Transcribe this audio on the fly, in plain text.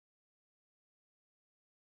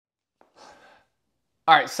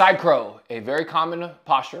All right, side crow, a very common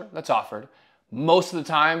posture that's offered. Most of the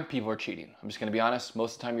time, people are cheating. I'm just gonna be honest,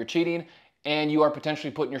 most of the time you're cheating and you are potentially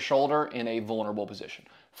putting your shoulder in a vulnerable position.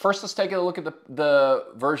 First, let's take a look at the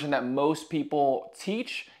version that most people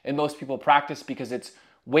teach and most people practice because it's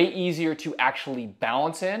way easier to actually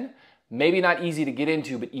balance in. Maybe not easy to get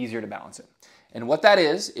into, but easier to balance in. And what that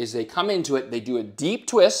is they come into it, they do a deep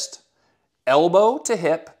twist, elbow to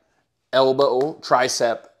hip, elbow,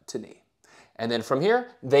 tricep to knee. And then from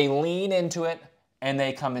here, they lean into it and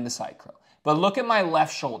they come into side crow. But look at my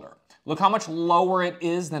left shoulder. Look how much lower it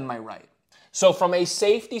is than my right. So from a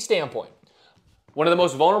safety standpoint, one of the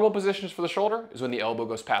most vulnerable positions for the shoulder is when the elbow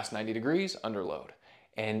goes past 90 degrees under load.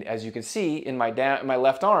 And as you can see in my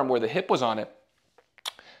left arm where the hip was on it,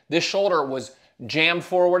 this shoulder was jammed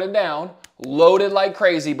forward and down, loaded like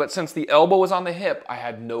crazy, but since the elbow was on the hip, I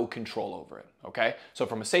had no control over it, okay? So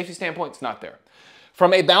from a safety standpoint, it's not there.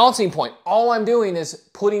 From a balancing point, all I'm doing is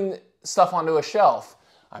putting stuff onto a shelf.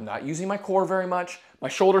 I'm not using my core very much. My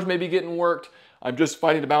shoulders may be getting worked. I'm just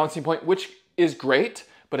finding a balancing point, which is great,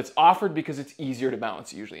 but it's offered because it's easier to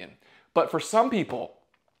balance usually in. But for some people,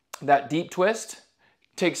 that deep twist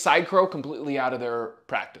takes side crow completely out of their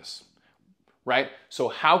practice, right? So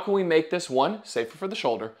how can we make this, one, safer for the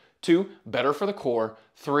shoulder, two, better for the core,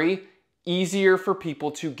 three, easier for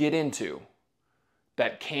people to get into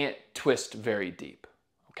that can't twist very deep,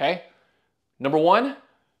 okay? Number one,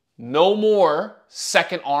 no more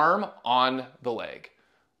second arm on the leg.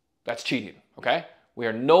 That's cheating, okay? We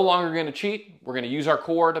are no longer gonna cheat. We're gonna use our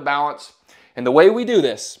core to balance. And the way we do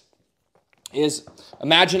this is,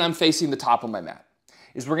 imagine I'm facing the top of my mat,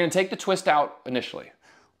 is we're gonna take the twist out initially,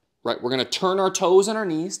 right? We're gonna turn our toes and our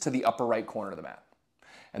knees to the upper right corner of the mat.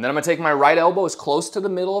 And then I'm gonna take my right elbow as close to the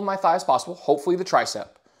middle of my thigh as possible, hopefully the tricep.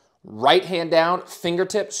 Right hand down,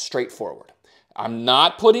 fingertips straight forward. I'm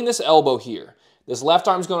not putting this elbow here. This left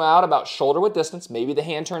arm's going out about shoulder width distance. Maybe the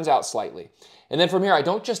hand turns out slightly. And then from here, I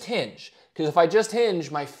don't just hinge, because if I just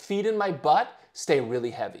hinge, my feet and my butt stay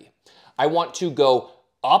really heavy. I want to go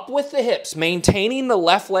up with the hips, maintaining the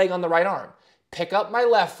left leg on the right arm. Pick up my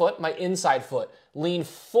left foot, my inside foot, lean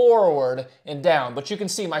forward and down. But you can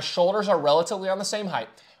see my shoulders are relatively on the same height.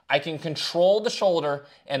 I can control the shoulder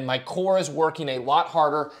and my core is working a lot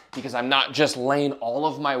harder because I'm not just laying all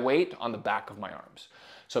of my weight on the back of my arms.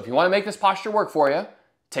 So if you want to make this posture work for you,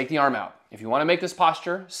 take the arm out. If you want to make this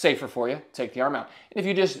posture safer for you, take the arm out. And if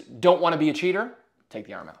you just don't want to be a cheater, take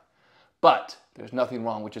the arm out. But there's nothing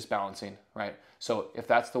wrong with just balancing, right? So if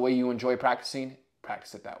that's the way you enjoy practicing,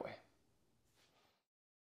 practice it that way.